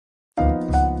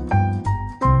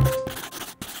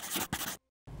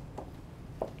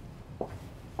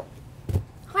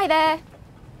there!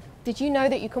 Did you know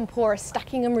that you can pour a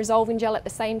stacking and resolving gel at the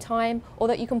same time, or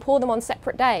that you can pour them on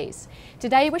separate days?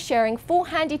 Today we're sharing 4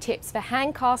 handy tips for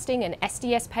hand casting an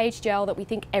SDS-PAGE gel that we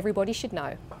think everybody should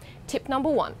know. Tip number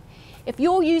 1. If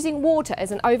you're using water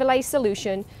as an overlay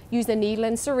solution, use a needle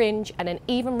and syringe and an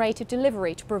even rate of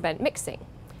delivery to prevent mixing.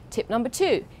 Tip number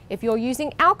 2. If you're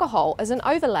using alcohol as an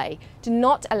overlay, do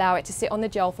not allow it to sit on the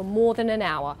gel for more than an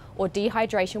hour, or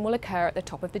dehydration will occur at the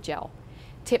top of the gel.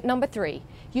 Tip number 3.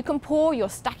 You can pour your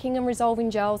stacking and resolving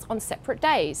gels on separate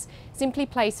days. Simply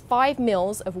place 5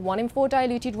 ml of 1 in 4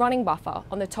 diluted running buffer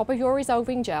on the top of your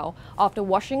resolving gel after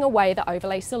washing away the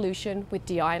overlay solution with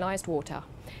deionized water.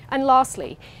 And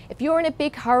lastly, if you're in a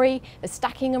big hurry, the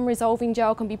stacking and resolving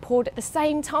gel can be poured at the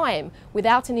same time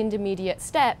without an intermediate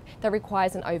step that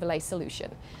requires an overlay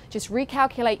solution. Just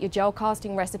recalculate your gel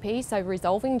casting recipe so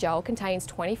resolving gel contains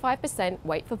 25%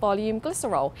 weight for volume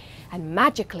glycerol, and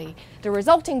magically, the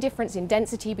resulting difference in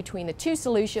density between the two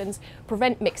solutions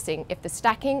prevent mixing if the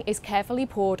stacking is carefully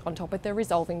poured on top of the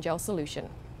resolving gel solution.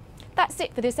 That's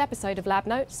it for this episode of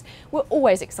LabNotes. We're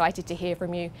always excited to hear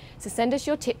from you, so send us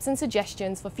your tips and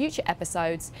suggestions for future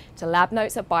episodes to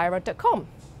labnotes@biorad.com.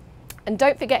 And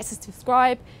don't forget to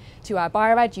subscribe to our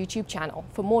Bio-Rad YouTube channel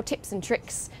for more tips and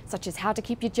tricks, such as how to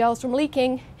keep your gels from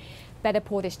leaking. Better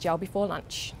pour this gel before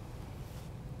lunch.